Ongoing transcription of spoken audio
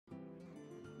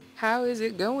How is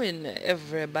it going,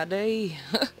 everybody?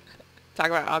 Talk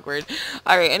about awkward.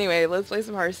 Alright, anyway, let's play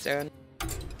some Hearthstone.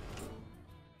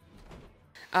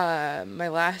 My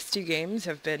last two games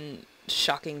have been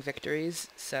shocking victories,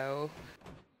 so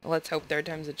let's hope third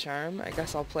time's a charm. I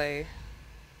guess I'll play...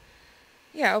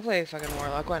 Yeah, I'll play fucking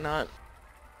Warlock, why not?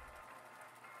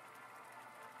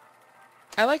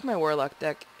 I like my Warlock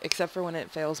deck, except for when it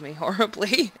fails me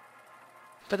horribly.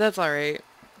 But that's alright.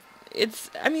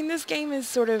 I mean, this game is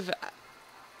sort of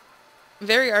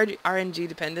very RNG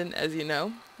dependent, as you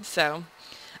know, so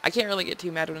I can't really get too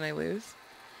mad when I lose.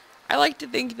 I like to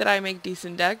think that I make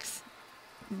decent decks,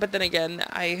 but then again,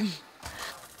 I'm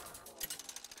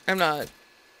not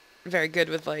very good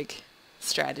with, like,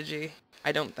 strategy,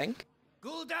 I don't think.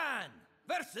 Gul'dan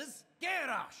versus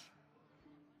Garrosh.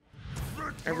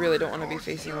 I really don't want to be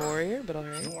facing a warrior, but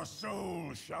alright. Your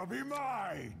soul shall be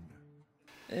mine.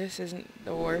 This isn't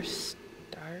the worst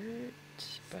start,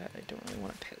 but I don't really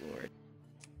want to pit lord.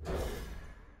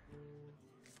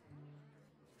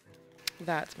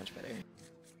 That's much better.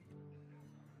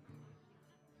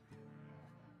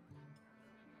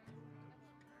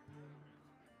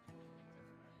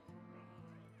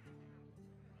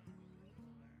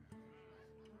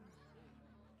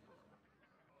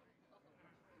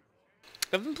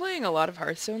 I've been playing a lot of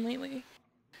Hearthstone lately,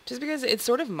 just because it's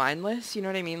sort of mindless, you know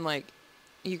what I mean? Like,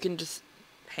 you can just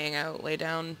hang out, lay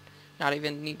down, not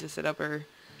even need to sit up or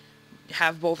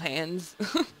have both hands.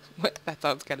 That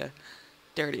sounds kind of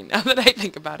dirty now that I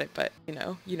think about it, but you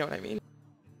know what I mean.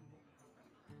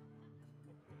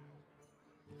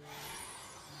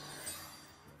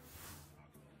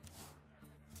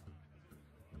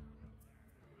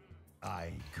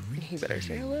 I greet He better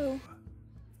say you. hello.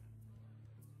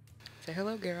 Say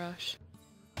hello, Garrosh.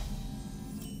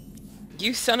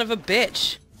 You son of a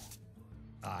bitch!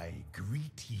 I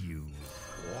greet you.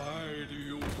 Why do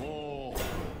you call?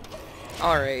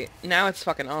 Alright, now it's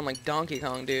fucking on like Donkey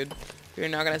Kong, dude. You're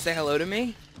not gonna say hello to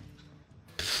me?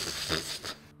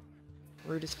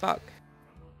 Rude as fuck.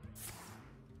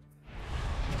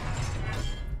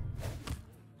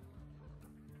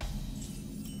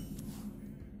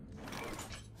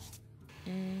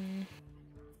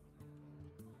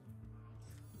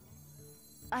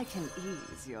 I can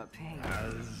ease your pain.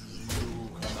 As you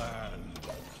command.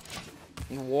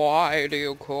 Why do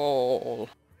you call?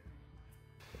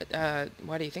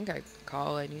 Why do you think I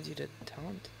call? I need you to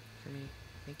taunt for me.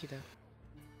 Thank you, though.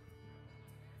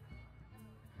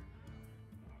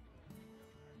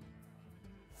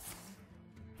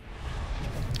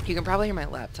 You can probably hear my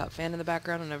laptop fan in the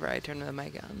background whenever I turn the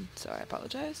mic on, so I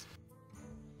apologize.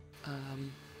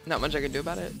 Not much I can do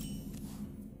about it.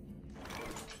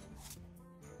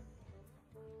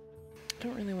 I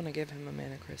don't really want to give him a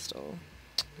mana crystal,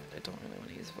 but I don't really want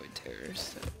to use Void Terror,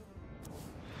 so...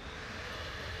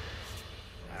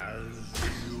 As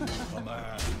you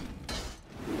command.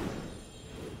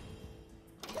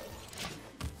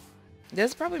 This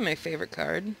is probably my favorite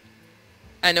card.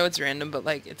 I know it's random, but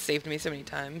like, it's saved me so many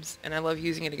times, and I love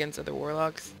using it against other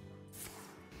warlocks.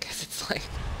 Because it's like,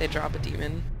 they drop a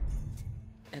demon,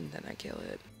 and then I kill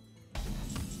it.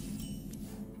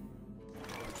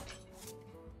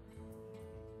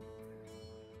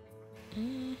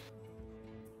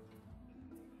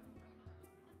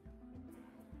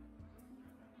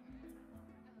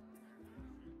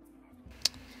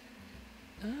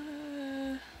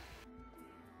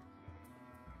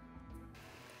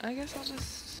 I guess I'll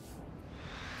just...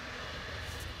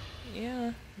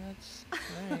 Yeah, that's...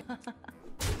 alright.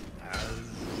 As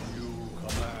you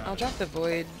command. I'll drop the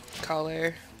Void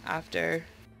Collar after,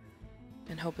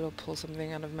 and hope it'll pull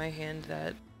something out of my hand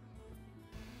that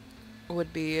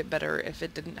would be better if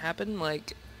it didn't happen,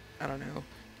 like, I don't know,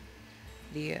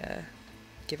 the,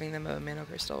 giving them a mana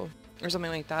crystal, or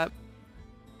something like that.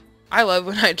 I love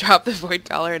when I drop the Void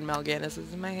Collar and Mal'Ganis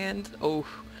is in my hand. Oh,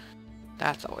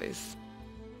 that's always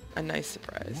a nice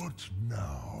surprise. What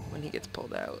now? When he gets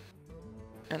pulled out.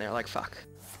 And they're like, fuck.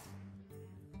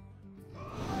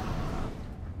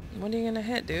 What are you gonna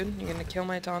hit, dude? You gonna kill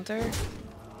my taunter?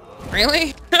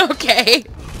 Really? Okay.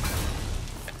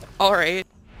 Alright.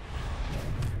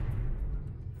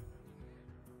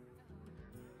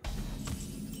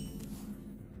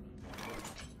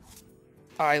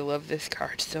 I love this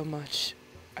card so much.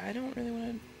 I don't really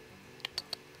want to...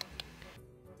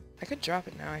 I could drop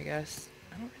it now, I guess.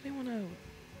 I don't really want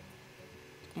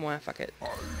to... fuck it.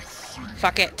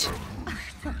 Fuck it!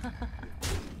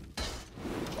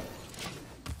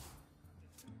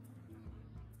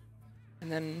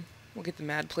 And then we'll get the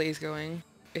mad plays going.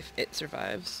 If it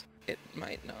survives. It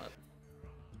might not.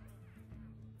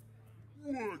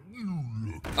 What you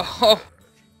look. Oh!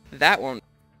 That won't.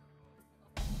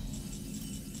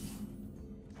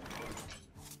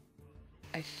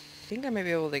 I think I may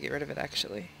be able to get rid of it,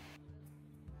 actually.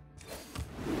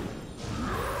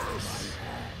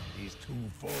 He's too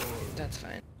full. That's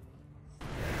fine. That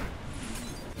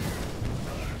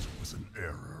was an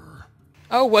error.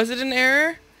 Oh, was it an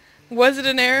error? Was it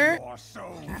an error? Your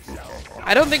soul shall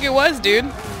I don't think it was, dude.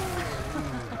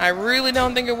 I really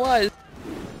don't think it was.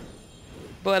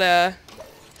 But,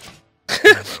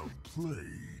 well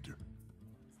played.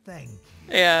 Thank you.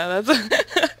 yeah, that's...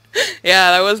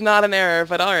 yeah, that was not an error,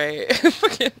 but alright.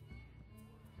 Fucking...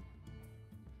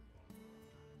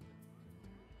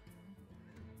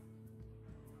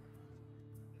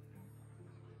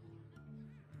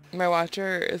 My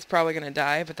watcher is probably gonna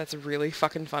die, but that's really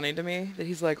fucking funny to me. That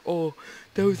he's like, oh,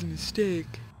 that was a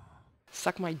mistake.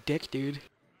 Suck my dick, dude.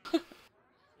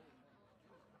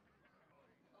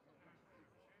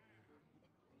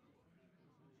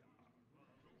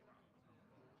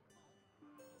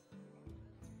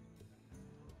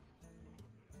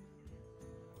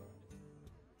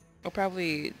 I'll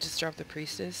probably just drop the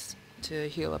priestess to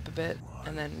heal up a bit,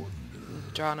 and then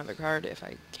draw another card if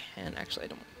I can. Actually, I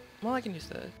don't... Well, I can use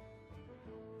the...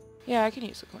 Yeah, I can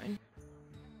use the coin.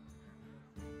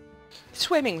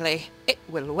 Swimmingly. It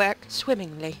will work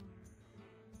swimmingly.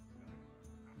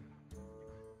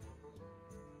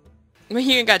 I mean,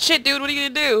 you ain't got shit, dude. What are you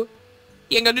gonna do?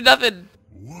 You ain't gonna do nothing.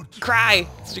 What? Cry.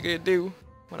 That's what you're gonna do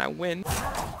when I win.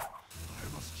 I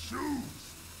must choose.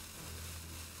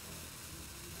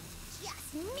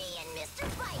 Just me and Mr.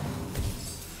 Fight.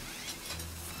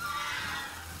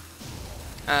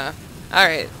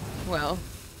 Alright. Well.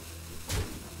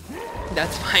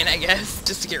 That's fine, I guess.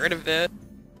 Just to get rid of this.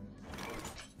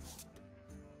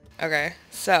 Okay,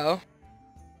 so.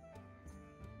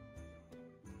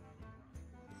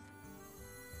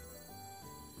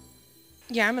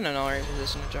 Yeah, I'm in an alright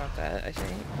position to drop that, I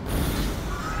think.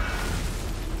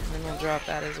 And then I'll drop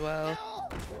that as well.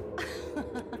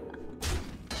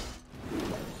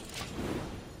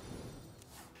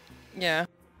 Yeah.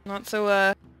 Not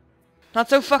so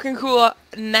fucking cool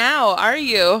now, are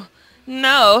you?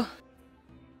 No.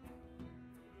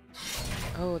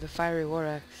 Oh, the fiery war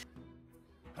axe.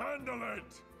 Handle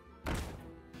it.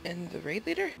 And the raid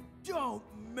leader? Don't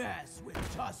mess with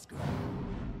Tusker.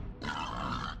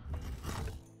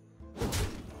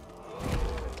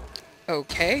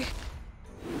 Okay.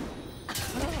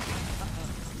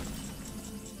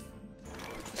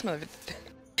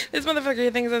 This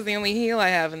motherfucker thinks that's the only heal I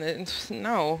have in the...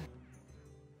 No.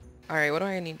 Alright, what do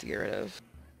I need to get rid of?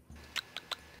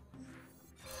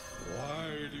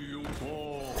 Why do you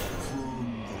call?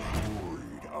 From the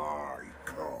void I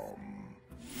come.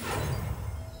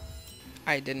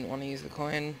 I didn't want to use the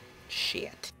coin.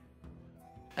 Shit.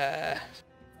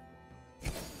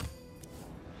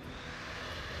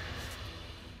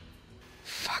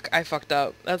 Fuck, I fucked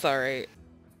up. That's alright.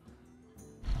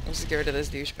 I'll just get rid of this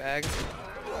douchebag.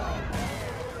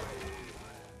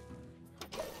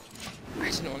 I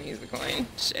didn't want to use the coin.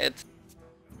 Shit.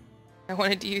 I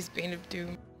wanted to use Bane of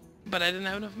Doom, but I didn't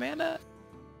have enough mana.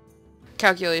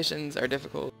 Calculations are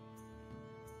difficult.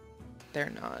 They're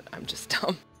not. I'm just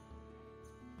dumb.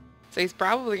 So he's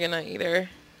probably gonna either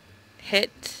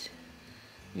hit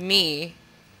me.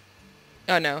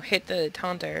 Oh no, hit the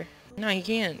taunter. No, he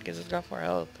can't, because it's got 4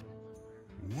 health.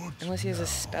 What? Unless he has a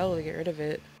spell to get rid of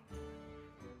it.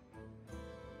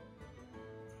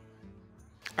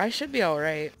 I should be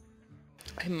alright.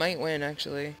 I might win,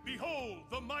 actually. Behold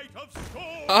the might of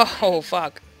storm. Oh,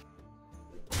 fuck.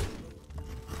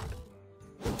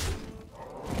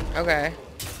 Okay.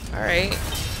 Alright.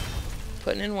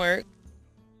 Putting in work.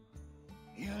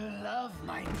 You love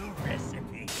my new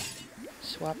recipe.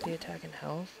 Swap the attack and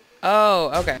health.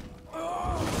 Oh, okay.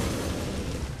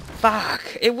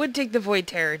 Fuck. It would take the Void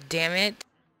Terror, damn it.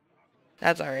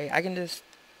 That's alright. I can just...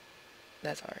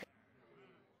 That's alright.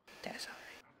 That's alright.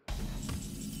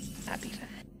 That'd be fine.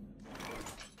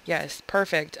 Yes,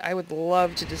 perfect. I would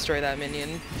love to destroy that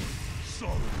minion.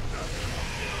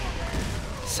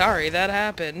 Sorry that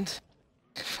happened.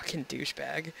 Fucking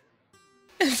douchebag.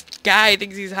 This guy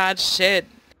thinks he's hot shit.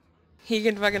 He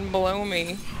can fucking blow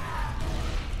me.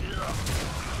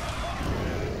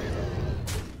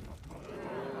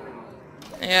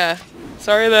 Yeah.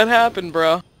 Sorry that happened,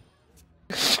 bro.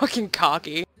 Fucking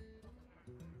cocky.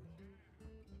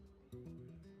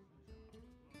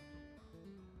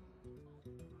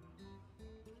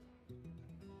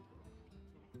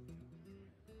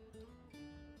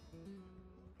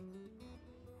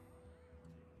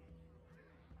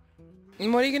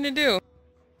 And what are you gonna do?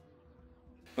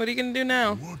 What are you gonna do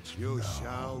now? What? You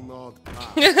shall not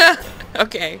pass.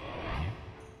 Okay.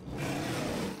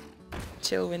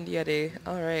 Chill Wind Yeti.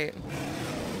 Alright.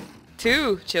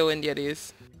 2 Chill Wind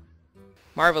Yetis.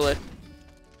 Marvelous.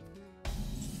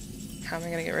 How am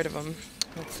I gonna get rid of them?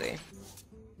 Let's see.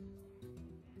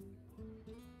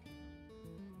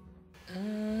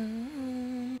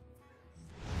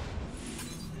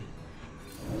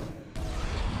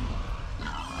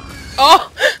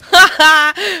 Oh!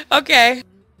 Okay.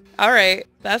 Alright.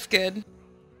 That's good.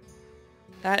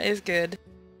 That is good.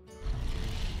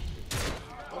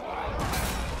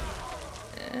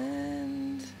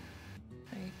 And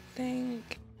I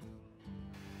think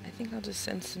I'll just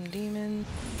send some demons.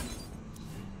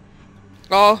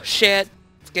 Oh shit.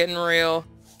 It's getting real.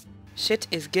 Shit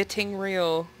is getting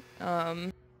real.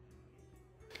 I'll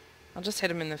just hit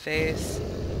him in the face.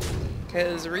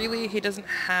 Because really, he doesn't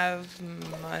have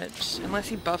much. Unless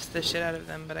he buffs the shit out of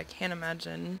them, but I can't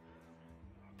imagine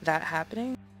that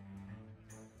happening.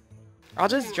 I'll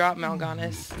just drop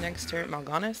Mal'Ganis next turn.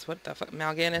 Mal'Ganis? What the fuck?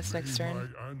 Mal'Ganis next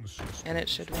turn. And it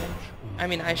should win. I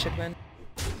mean, I should win.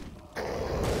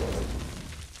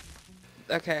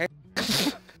 Okay.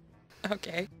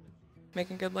 Okay.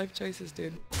 Making good life choices,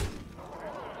 dude.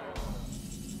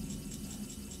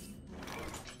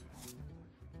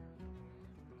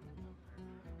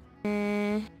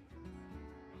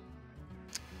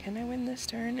 Can I win this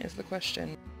turn is the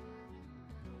question.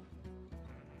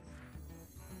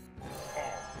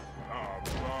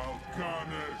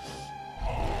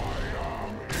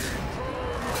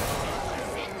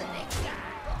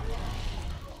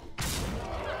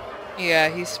 Yeah,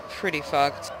 he's pretty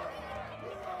fucked.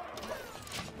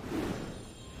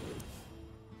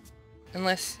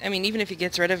 Unless, I mean, even if he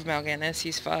gets rid of Mal'Ganis,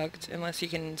 he's fucked. Unless he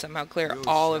can somehow clear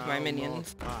all of my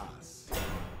minions.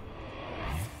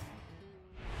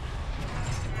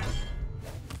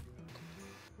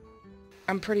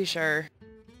 I'm pretty sure.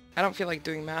 I don't feel like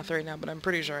doing math right now, but I'm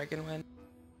pretty sure I can win.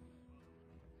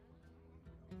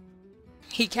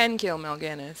 He can kill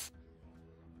Mal'Ganis.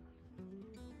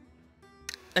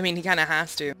 I mean, he kinda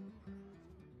has to.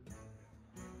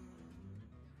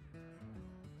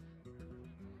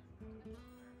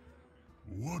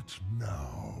 What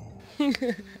now?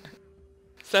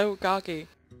 So cocky.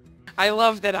 I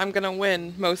love that I'm gonna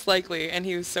win, most likely, and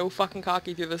he was so fucking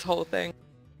cocky through this whole thing.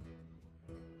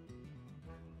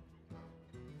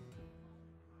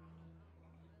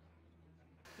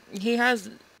 He has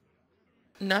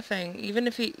nothing. Even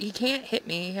if he can't hit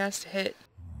me, he has to hit.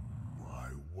 I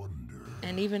wonder.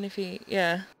 And even if he,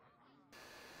 yeah.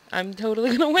 I'm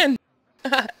totally gonna win.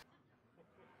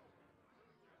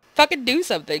 Fucking do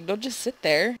something, don't just sit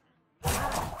there.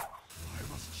 I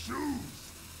must choose.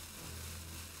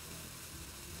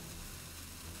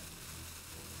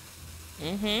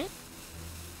 Mm-hmm.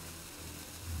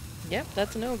 Yep,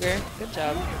 that's an ogre. Good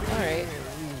job. Alright.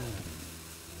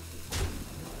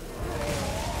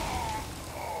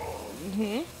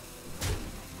 Mm-hmm.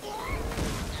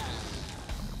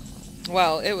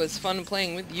 Well, it was fun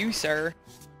playing with you, sir.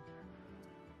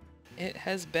 It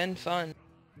has been fun.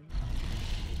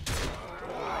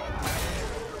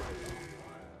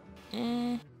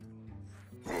 Who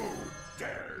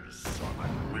dares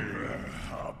summon me?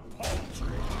 A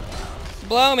paltry.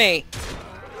 Blow me!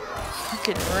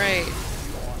 Fucking right.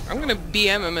 I'm gonna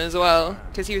BM him as well,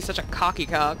 because he was such a cocky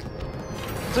cock.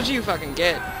 That's what you fucking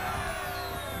get.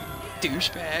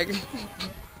 Douchebag.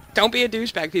 Don't be a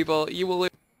douchebag, people. You will lose.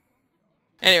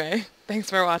 Anyway, thanks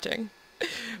for watching.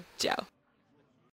 Ciao.